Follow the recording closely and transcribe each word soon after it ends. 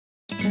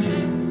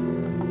Hello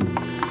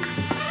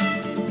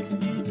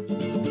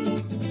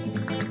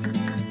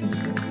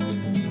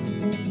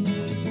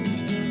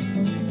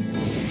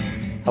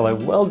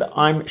world,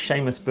 I'm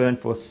Seamus Byrne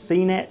for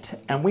CNET,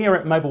 and we are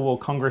at Mobile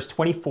World Congress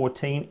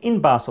 2014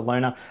 in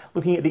Barcelona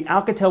looking at the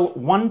Alcatel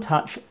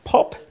Onetouch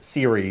Pop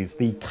series.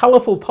 The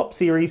colourful Pop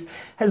series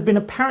has been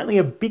apparently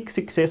a big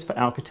success for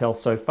Alcatel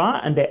so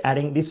far, and they're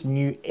adding this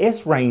new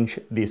S range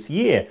this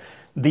year.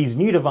 These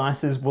new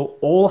devices will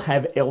all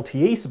have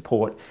LTE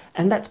support,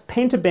 and that's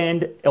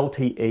pentaband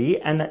LTE,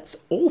 and that's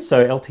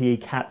also LTE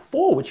Cat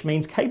 4, which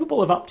means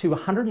capable of up to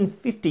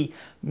 150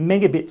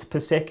 megabits per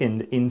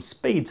second in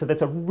speed. So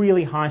that's a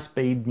really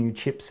high-speed new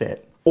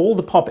chipset. All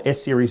the Pop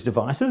S series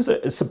devices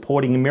are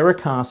supporting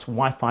Miracast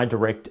Wi-Fi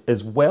Direct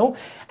as well,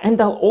 and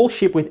they'll all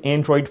ship with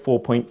Android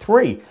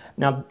 4.3.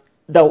 Now,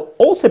 they'll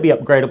also be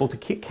upgradable to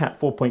KitKat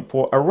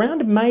 4.4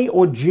 around May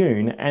or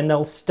June, and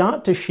they'll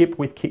start to ship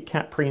with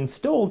KitKat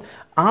pre-installed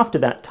after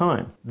that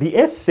time. The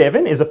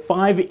S7 is a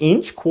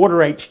 5-inch Quad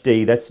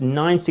HD, that's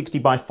 960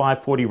 by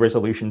 540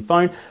 resolution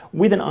phone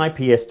with an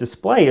IPS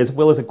display, as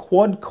well as a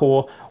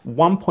quad-core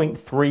 1.3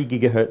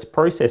 gigahertz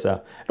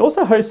processor. It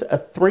also hosts a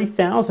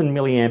 3000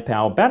 milliamp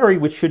hour battery,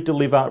 which should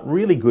deliver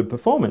really good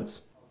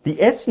performance. The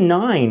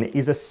S9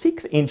 is a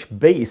 6-inch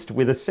beast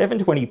with a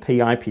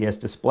 720p IPS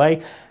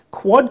display,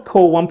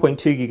 quad-core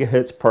 1.2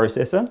 GHz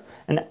processor,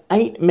 an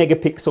 8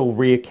 megapixel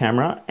rear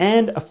camera,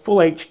 and a full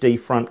HD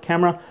front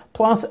camera,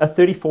 plus a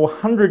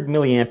 3400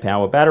 milliamp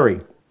hour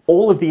battery.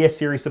 All of the S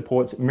series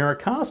supports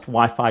Miracast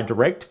Wi-Fi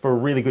Direct for a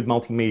really good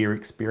multimedia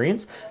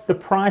experience. The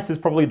price is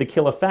probably the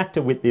killer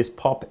factor with this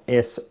Pop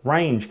S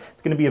range.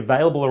 It's going to be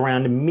available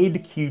around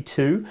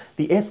mid-Q2.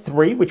 The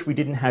S3, which we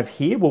didn't have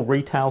here, will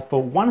retail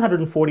for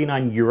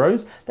 149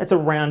 euros. That's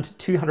around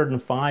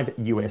 205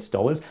 US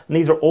dollars. And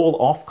these are all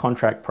off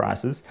contract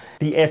prices.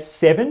 The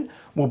S7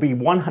 will be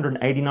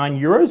 189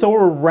 euros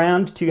or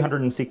around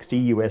 260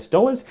 US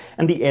dollars,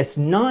 and the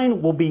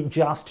S9 will be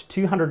just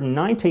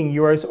 219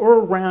 euros or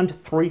around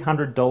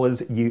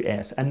 $300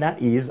 US, and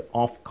that is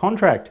off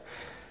contract.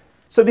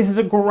 So this is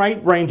a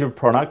great range of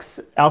products.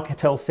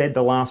 Alcatel said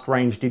the last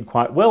range did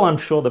quite well. I'm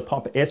sure the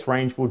Pop S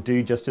range will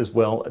do just as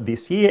well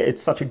this year. It's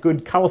such a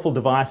good, colourful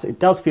device. It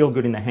does feel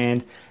good in the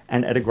hand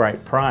and at a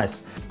great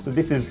price. So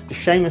this is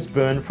Seamus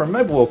Byrne from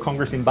Mobile World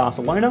Congress in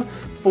Barcelona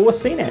for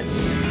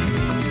CNET.